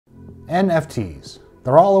NFTs.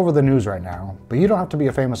 They're all over the news right now, but you don't have to be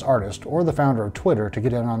a famous artist or the founder of Twitter to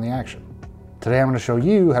get in on the action. Today I'm going to show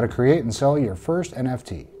you how to create and sell your first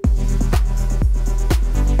NFT.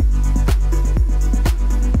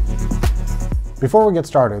 Before we get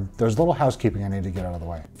started, there's a little housekeeping I need to get out of the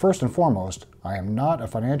way. First and foremost, I am not a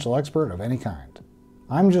financial expert of any kind.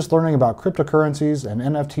 I'm just learning about cryptocurrencies and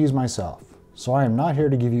NFTs myself, so I am not here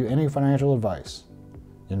to give you any financial advice.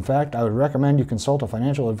 In fact, I would recommend you consult a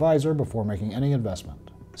financial advisor before making any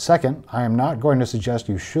investment. Second, I am not going to suggest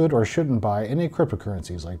you should or shouldn't buy any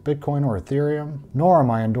cryptocurrencies like Bitcoin or Ethereum, nor am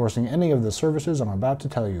I endorsing any of the services I'm about to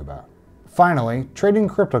tell you about. Finally, trading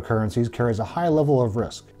cryptocurrencies carries a high level of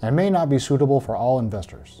risk and may not be suitable for all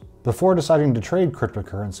investors. Before deciding to trade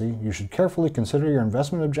cryptocurrency, you should carefully consider your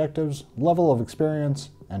investment objectives, level of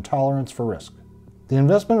experience, and tolerance for risk. The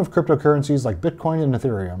investment of cryptocurrencies like Bitcoin and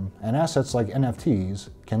Ethereum, and assets like NFTs,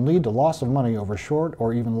 can lead to loss of money over short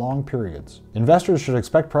or even long periods. Investors should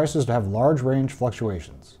expect prices to have large range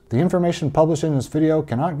fluctuations. The information published in this video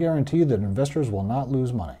cannot guarantee that investors will not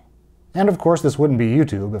lose money. And of course, this wouldn't be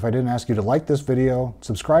YouTube if I didn't ask you to like this video,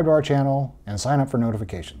 subscribe to our channel, and sign up for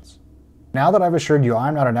notifications. Now that I've assured you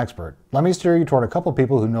I'm not an expert, let me steer you toward a couple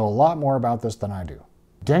people who know a lot more about this than I do.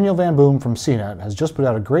 Daniel Van Boom from CNET has just put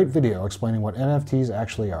out a great video explaining what NFTs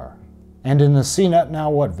actually are. And in the CNET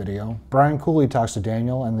Now What video, Brian Cooley talks to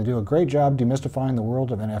Daniel and they do a great job demystifying the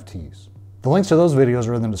world of NFTs. The links to those videos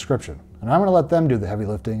are in the description, and I'm going to let them do the heavy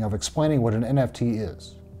lifting of explaining what an NFT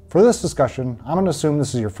is. For this discussion, I'm going to assume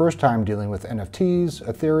this is your first time dealing with NFTs,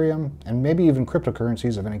 Ethereum, and maybe even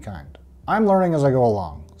cryptocurrencies of any kind. I'm learning as I go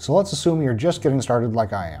along, so let's assume you're just getting started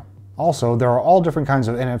like I am. Also, there are all different kinds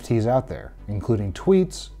of NFTs out there, including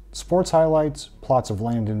tweets, sports highlights, plots of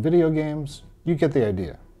land in video games. You get the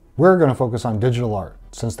idea. We're going to focus on digital art,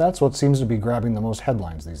 since that's what seems to be grabbing the most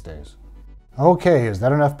headlines these days. Okay, is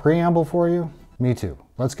that enough preamble for you? Me too.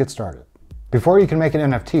 Let's get started. Before you can make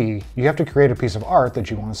an NFT, you have to create a piece of art that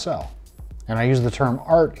you want to sell. And I use the term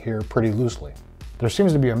art here pretty loosely. There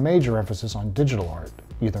seems to be a major emphasis on digital art,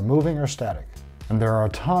 either moving or static. And there are a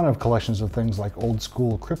ton of collections of things like old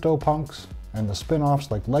school CryptoPunks, and the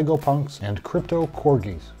spin-offs like Lego Punks and Crypto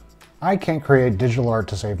Corgis. I can't create digital art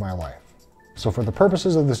to save my life. So for the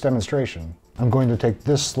purposes of this demonstration, I'm going to take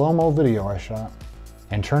this slow-mo video I shot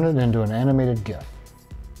and turn it into an animated GIF.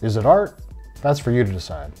 Is it art? That's for you to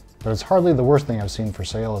decide, but it's hardly the worst thing I've seen for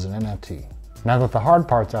sale as an NFT. Now that the hard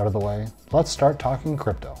part's out of the way, let's start talking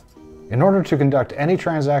crypto. In order to conduct any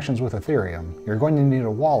transactions with Ethereum, you're going to need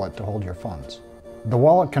a wallet to hold your funds. The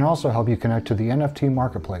wallet can also help you connect to the NFT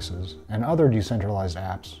marketplaces and other decentralized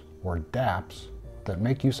apps, or dApps, that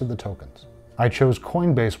make use of the tokens. I chose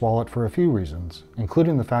Coinbase Wallet for a few reasons,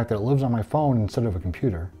 including the fact that it lives on my phone instead of a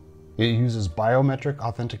computer. It uses biometric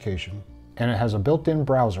authentication, and it has a built-in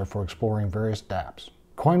browser for exploring various dApps.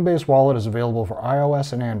 Coinbase Wallet is available for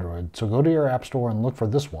iOS and Android, so go to your app store and look for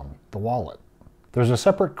this one, the wallet. There's a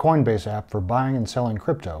separate Coinbase app for buying and selling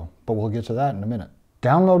crypto, but we'll get to that in a minute.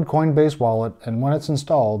 Download Coinbase Wallet, and when it's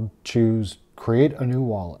installed, choose Create a New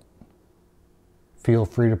Wallet. Feel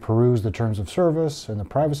free to peruse the terms of service and the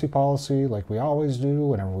privacy policy like we always do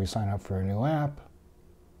whenever we sign up for a new app,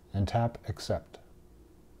 and tap Accept.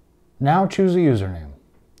 Now choose a username.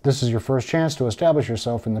 This is your first chance to establish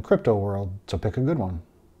yourself in the crypto world, so pick a good one.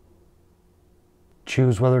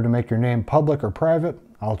 Choose whether to make your name public or private.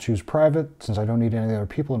 I'll choose private since I don't need any other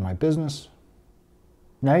people in my business.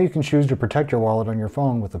 Now you can choose to protect your wallet on your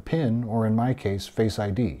phone with a PIN, or in my case, Face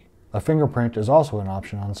ID. A fingerprint is also an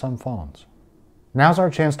option on some phones. Now's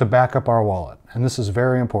our chance to back up our wallet, and this is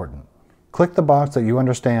very important. Click the box that you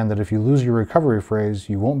understand that if you lose your recovery phrase,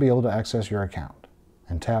 you won't be able to access your account,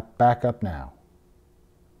 and tap Backup Now.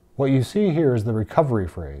 What you see here is the recovery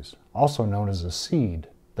phrase, also known as a seed,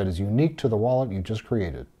 that is unique to the wallet you just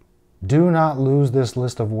created. Do not lose this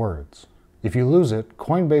list of words. If you lose it,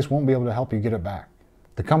 Coinbase won't be able to help you get it back.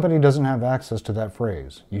 The company doesn't have access to that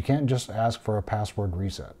phrase. You can't just ask for a password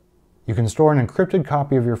reset. You can store an encrypted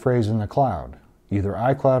copy of your phrase in the cloud, either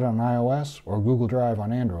iCloud on iOS or Google Drive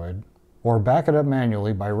on Android, or back it up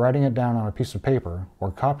manually by writing it down on a piece of paper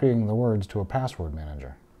or copying the words to a password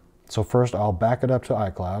manager. So first I'll back it up to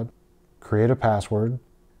iCloud, create a password,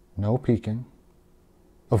 no peeking.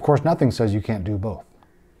 Of course, nothing says you can't do both.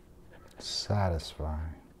 Satisfy.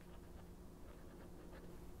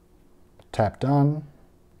 Tap Done.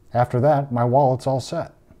 After that, my wallet's all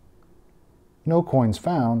set. No coins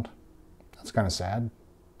found. That's kind of sad.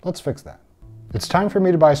 Let's fix that. It's time for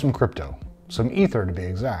me to buy some crypto, some Ether to be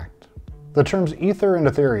exact. The terms Ether and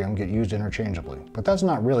Ethereum get used interchangeably, but that's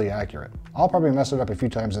not really accurate. I'll probably mess it up a few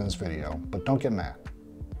times in this video, but don't get mad.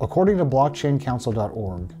 According to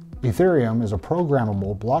blockchaincouncil.org, Ethereum is a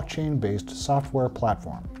programmable blockchain-based software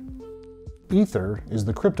platform. Ether is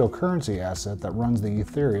the cryptocurrency asset that runs the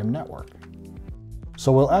Ethereum network.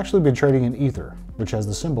 So we'll actually be trading in Ether, which has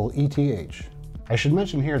the symbol ETH. I should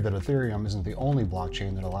mention here that Ethereum isn't the only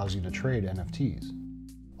blockchain that allows you to trade NFTs.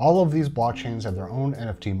 All of these blockchains have their own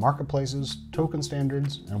NFT marketplaces, token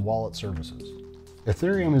standards, and wallet services.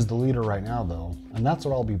 Ethereum is the leader right now though, and that's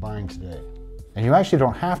what I'll be buying today. And you actually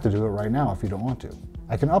don't have to do it right now if you don't want to.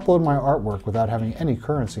 I can upload my artwork without having any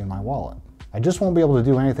currency in my wallet. I just won't be able to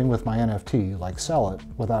do anything with my NFT, like sell it,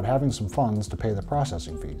 without having some funds to pay the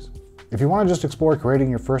processing fees. If you want to just explore creating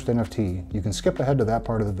your first NFT, you can skip ahead to that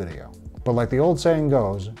part of the video. But like the old saying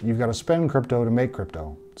goes, you've got to spend crypto to make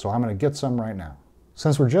crypto, so I'm going to get some right now.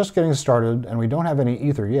 Since we're just getting started and we don't have any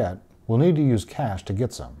Ether yet, we'll need to use cash to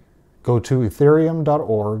get some. Go to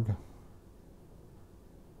ethereum.org,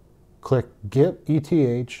 click Get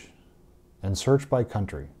ETH, and search by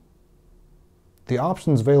country. The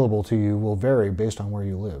options available to you will vary based on where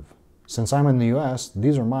you live. Since I'm in the US,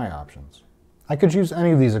 these are my options. I could use any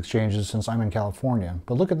of these exchanges since I'm in California,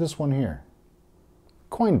 but look at this one here.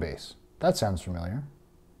 Coinbase. That sounds familiar.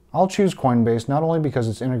 I'll choose Coinbase not only because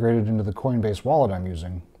it's integrated into the Coinbase wallet I'm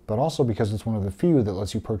using, but also because it's one of the few that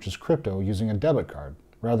lets you purchase crypto using a debit card,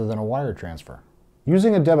 rather than a wire transfer.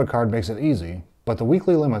 Using a debit card makes it easy, but the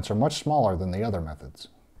weekly limits are much smaller than the other methods.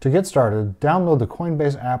 To get started, download the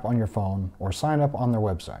Coinbase app on your phone or sign up on their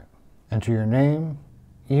website. Enter your name,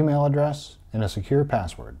 email address, and a secure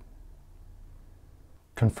password.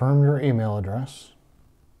 Confirm your email address.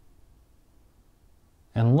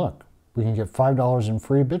 And look, we can get $5 in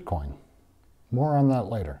free Bitcoin. More on that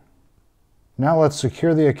later. Now let's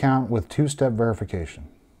secure the account with two-step verification.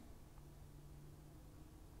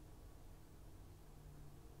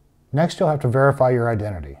 Next, you'll have to verify your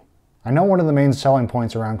identity. I know one of the main selling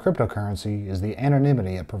points around cryptocurrency is the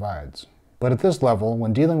anonymity it provides. But at this level,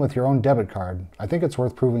 when dealing with your own debit card, I think it's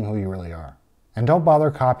worth proving who you really are. And don't bother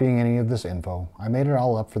copying any of this info. I made it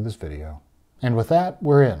all up for this video. And with that,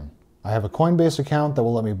 we're in. I have a Coinbase account that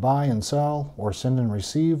will let me buy and sell or send and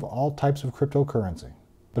receive all types of cryptocurrency.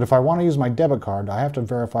 But if I want to use my debit card, I have to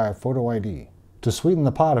verify a photo ID. To sweeten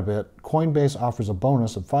the pot a bit, Coinbase offers a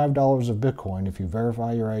bonus of $5 of Bitcoin if you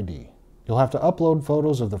verify your ID. You'll have to upload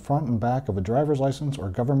photos of the front and back of a driver's license or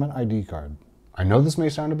government ID card. I know this may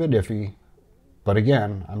sound a bit iffy, but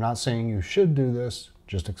again, I'm not saying you should do this,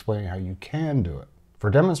 just explaining how you can do it. For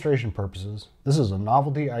demonstration purposes, this is a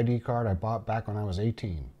novelty ID card I bought back when I was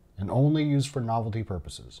 18, and only used for novelty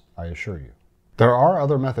purposes, I assure you. There are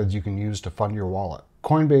other methods you can use to fund your wallet.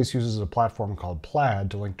 Coinbase uses a platform called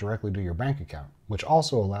Plaid to link directly to your bank account, which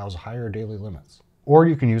also allows higher daily limits. Or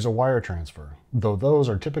you can use a wire transfer, though those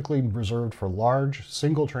are typically reserved for large,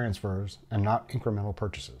 single transfers and not incremental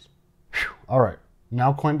purchases. Whew. All right,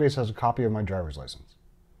 now Coinbase has a copy of my driver's license.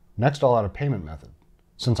 Next, I'll add a payment method.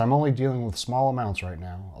 Since I'm only dealing with small amounts right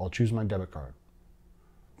now, I'll choose my debit card.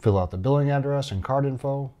 Fill out the billing address and card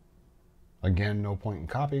info. Again, no point in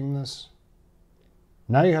copying this.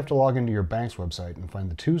 Now you have to log into your bank's website and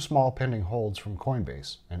find the 2 small pending holds from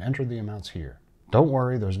Coinbase and enter the amounts here. Don't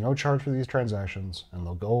worry, there's no charge for these transactions, and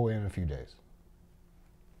they'll go away in a few days.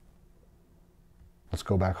 Let's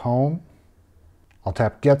go back home. I'll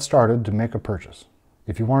tap Get Started to make a purchase.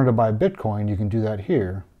 If you wanted to buy Bitcoin, you can do that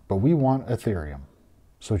here, but we want Ethereum.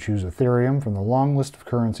 So choose Ethereum from the long list of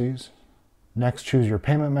currencies. Next, choose your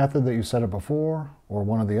payment method that you set up before, or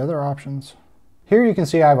one of the other options. Here you can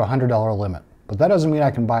see I have a $100 limit, but that doesn't mean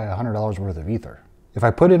I can buy $100 worth of Ether. If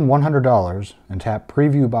I put in $100 and tap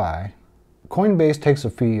Preview Buy, Coinbase takes a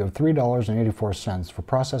fee of $3.84 for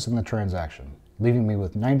processing the transaction, leaving me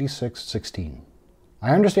with $96.16.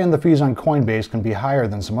 I understand the fees on Coinbase can be higher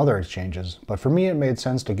than some other exchanges, but for me it made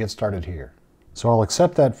sense to get started here. So I'll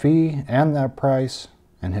accept that fee and that price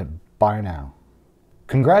and hit Buy Now.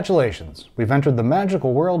 Congratulations! We've entered the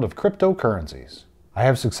magical world of cryptocurrencies. I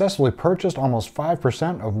have successfully purchased almost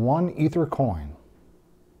 5% of one Ether coin.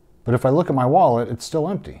 But if I look at my wallet, it's still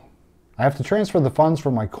empty. I have to transfer the funds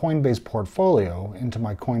from my Coinbase portfolio into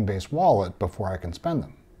my Coinbase wallet before I can spend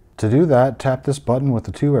them. To do that, tap this button with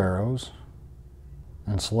the 2 arrows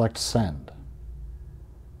and select Send.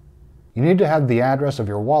 You need to have the address of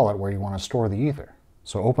your wallet where you want to store the Ether.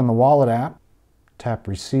 So open the wallet app, tap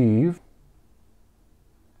Receive,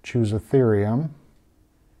 choose Ethereum,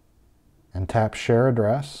 and tap Share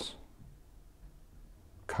Address.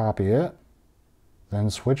 Copy it,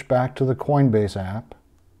 then switch back to the Coinbase app.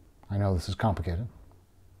 I know this is complicated.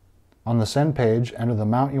 On the send page, enter the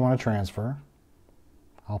amount you want to transfer.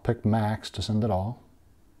 I'll pick max to send it all.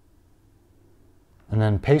 And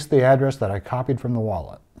then paste the address that I copied from the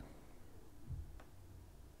wallet.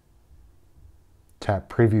 Tap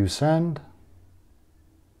Preview Send.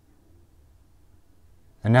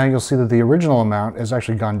 And now you'll see that the original amount has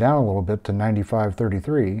actually gone down a little bit to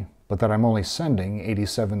 $95.33, but that I'm only sending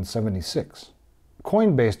 $87.76.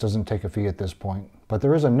 Coinbase doesn't take a fee at this point, but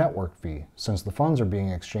there is a network fee since the funds are being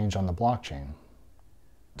exchanged on the blockchain.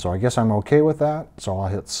 So I guess I'm okay with that, so I'll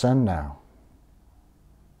hit Send now.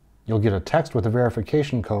 You'll get a text with a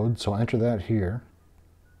verification code, so enter that here.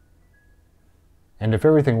 And if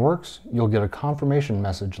everything works, you'll get a confirmation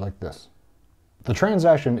message like this. The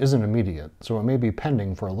transaction isn't immediate, so it may be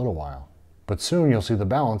pending for a little while, but soon you'll see the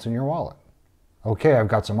balance in your wallet. Okay, I've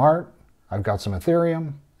got some art, I've got some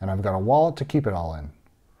Ethereum, and I've got a wallet to keep it all in.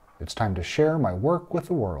 It's time to share my work with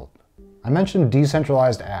the world. I mentioned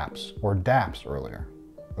decentralized apps, or dApps, earlier.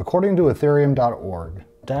 According to Ethereum.org,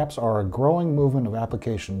 dApps are a growing movement of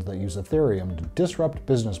applications that use Ethereum to disrupt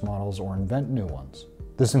business models or invent new ones.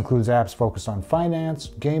 This includes apps focused on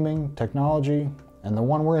finance, gaming, technology, and the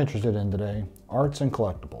one we're interested in today, arts and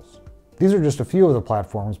collectibles. These are just a few of the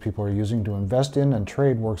platforms people are using to invest in and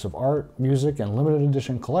trade works of art, music, and limited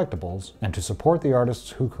edition collectibles, and to support the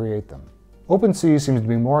artists who create them. OpenSea seems to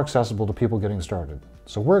be more accessible to people getting started,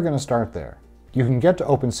 so we're going to start there. You can get to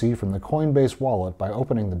OpenSea from the Coinbase wallet by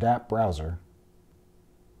opening the dApp browser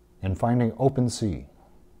and finding OpenSea,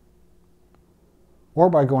 or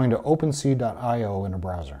by going to OpenSea.io in a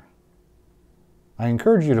browser. I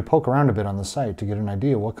encourage you to poke around a bit on the site to get an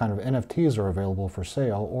idea what kind of NFTs are available for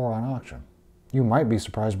sale or on auction. You might be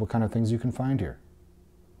surprised what kind of things you can find here.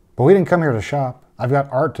 But we didn't come here to shop. I've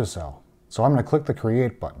got art to sell, so I'm going to click the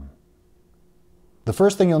Create button. The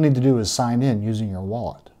first thing you'll need to do is sign in using your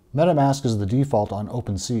wallet. MetaMask is the default on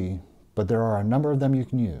OpenSea, but there are a number of them you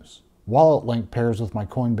can use. Wallet Link pairs with my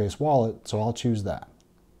Coinbase wallet, so I'll choose that.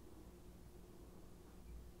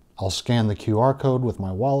 I'll scan the QR code with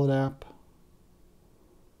my wallet app.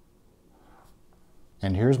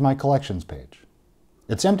 And here's my collections page.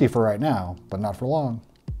 It's empty for right now, but not for long.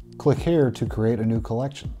 Click here to create a new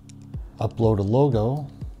collection. Upload a logo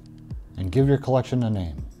and give your collection a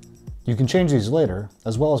name. You can change these later,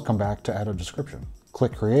 as well as come back to add a description.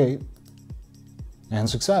 Click Create, and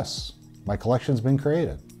success! My collection's been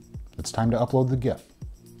created. It's time to upload the GIF.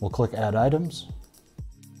 We'll click Add Items,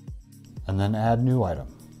 and then Add New Item.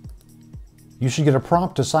 You should get a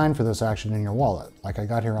prompt to sign for this action in your wallet, like I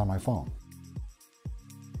got here on my phone.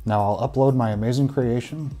 Now I'll upload my amazing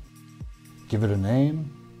creation, give it a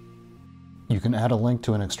name. You can add a link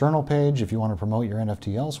to an external page if you want to promote your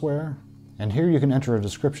NFT elsewhere, and here you can enter a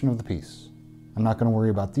description of the piece. I'm not going to worry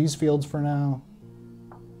about these fields for now,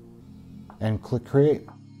 and click Create.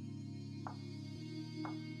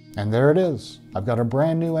 And there it is. I've got a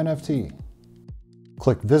brand new NFT.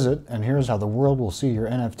 Click Visit, and here's how the world will see your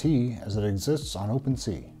NFT as it exists on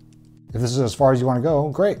OpenSea. If this is as far as you want to go,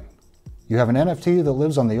 great. You have an NFT that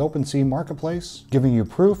lives on the OpenSea marketplace, giving you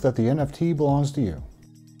proof that the NFT belongs to you.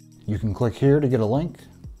 You can click here to get a link,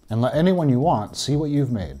 and let anyone you want see what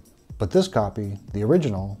you've made. But this copy, the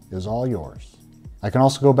original, is all yours. I can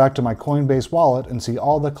also go back to my Coinbase wallet and see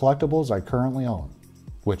all the collectibles I currently own,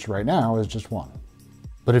 which right now is just one.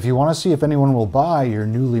 But if you want to see if anyone will buy your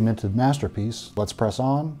newly minted masterpiece, let's press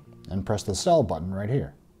on and press the Sell button right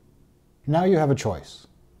here. Now you have a choice,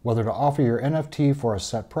 whether to offer your NFT for a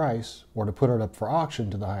set price or to put it up for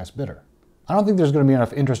auction to the highest bidder. I don't think there's going to be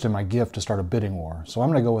enough interest in my gift to start a bidding war, so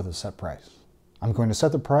I'm going to go with a set price. I'm going to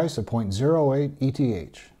set the price at 0.08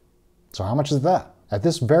 ETH. So how much is that? At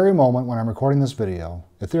this very moment when I'm recording this video,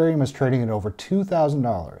 Ethereum is trading at over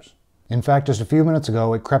 $2,000. In fact, just a few minutes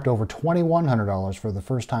ago, it crept over $2,100 for the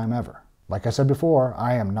first time ever. Like I said before,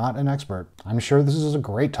 I am not an expert. I'm sure this is a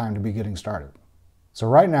great time to be getting started. So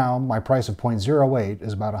right now, my price of 0.08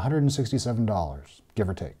 is about $167, give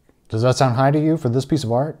or take. Does that sound high to you for this piece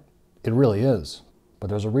of art? It really is, but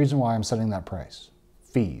there's a reason why I'm setting that price.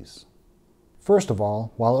 Fees. First of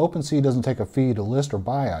all, while OpenSea doesn't take a fee to list or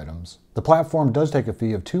buy items, the platform does take a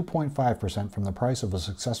fee of 2.5% from the price of a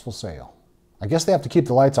successful sale. I guess they have to keep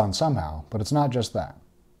the lights on somehow, but it's not just that.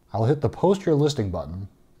 I'll hit the Post Your Listing button,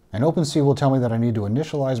 and OpenSea will tell me that I need to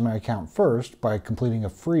initialize my account first by completing a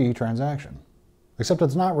free transaction. Except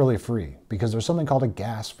it's not really free, because there's something called a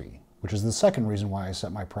gas fee, which is the second reason why I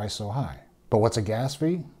set my price so high. But what's a gas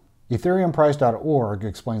fee? EthereumPrice.org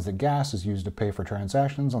explains that gas is used to pay for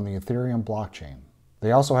transactions on the Ethereum blockchain.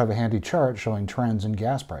 They also have a handy chart showing trends in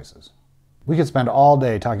gas prices. We could spend all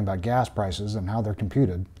day talking about gas prices and how they're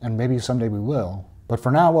computed, and maybe someday we will, but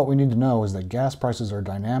for now what we need to know is that gas prices are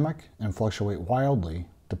dynamic and fluctuate wildly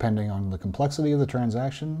depending on the complexity of the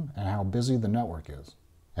transaction and how busy the network is.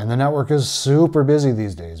 And the network is super busy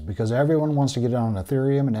these days because everyone wants to get in on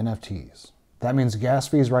Ethereum and NFTs. That means gas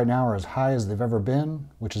fees right now are as high as they've ever been,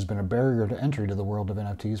 which has been a barrier to entry to the world of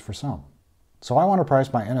NFTs for some. So I want to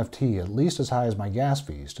price my NFT at least as high as my gas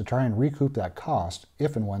fees to try and recoup that cost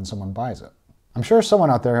if and when someone buys it. I'm sure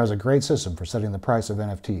someone out there has a great system for setting the price of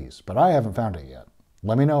NFTs, but I haven't found it yet.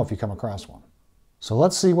 Let me know if you come across one. So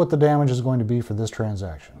let's see what the damage is going to be for this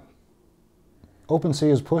transaction.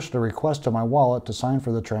 OpenSea has pushed a request to my wallet to sign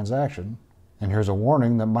for the transaction, and here's a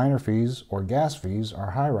warning that miner fees or gas fees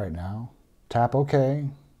are high right now. Tap OK,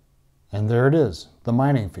 and there it is, the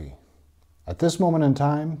mining fee. At this moment in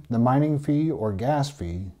time, the mining fee or gas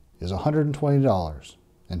fee is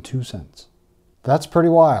 $120.02. That's pretty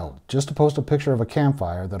wild, just to post a picture of a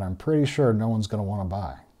campfire that I'm pretty sure no one's going to want to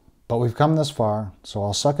buy. But we've come this far, so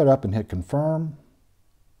I'll suck it up and hit confirm.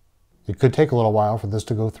 It could take a little while for this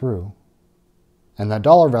to go through, and that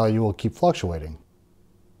dollar value will keep fluctuating.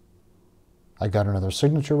 I got another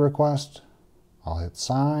signature request. I'll hit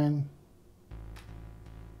sign.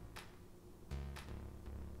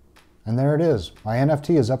 And there it is. My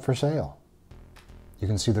NFT is up for sale. You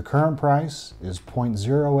can see the current price is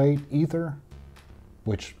 0.08 Ether,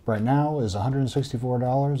 which right now is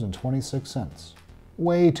 $164.26.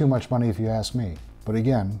 Way too much money if you ask me. But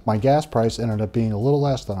again, my gas price ended up being a little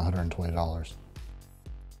less than $120.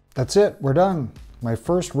 That's it, we're done. My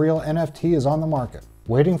first real NFT is on the market,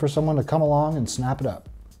 waiting for someone to come along and snap it up.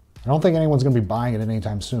 I don't think anyone's going to be buying it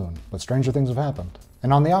anytime soon, but stranger things have happened.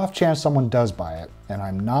 And on the off chance someone does buy it, and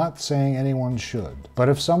I'm not saying anyone should, but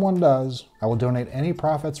if someone does, I will donate any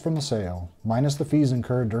profits from the sale, minus the fees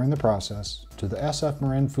incurred during the process, to the SF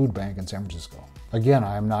Marin Food Bank in San Francisco. Again,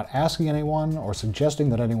 I am not asking anyone or suggesting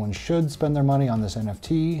that anyone should spend their money on this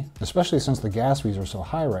NFT, especially since the gas fees are so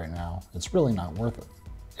high right now, it's really not worth it.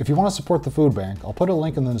 If you want to support the food bank, I'll put a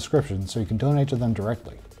link in the description so you can donate to them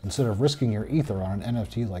directly, instead of risking your ether on an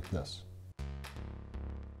NFT like this.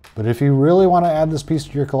 But if you really want to add this piece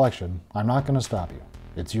to your collection, I'm not going to stop you.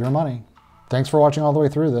 It's your money. Thanks for watching all the way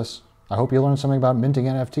through this. I hope you learned something about minting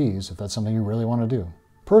NFTs if that's something you really want to do.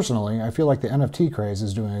 Personally, I feel like the NFT craze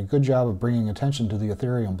is doing a good job of bringing attention to the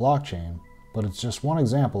Ethereum blockchain, but it's just one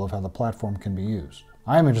example of how the platform can be used.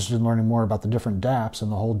 I am interested in learning more about the different dApps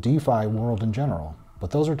and the whole DeFi world in general,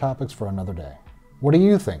 but those are topics for another day. What do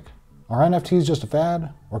you think? Are NFTs just a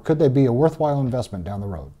fad, or could they be a worthwhile investment down the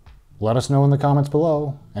road? Let us know in the comments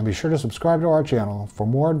below, and be sure to subscribe to our channel for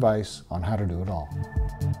more advice on how to do it all.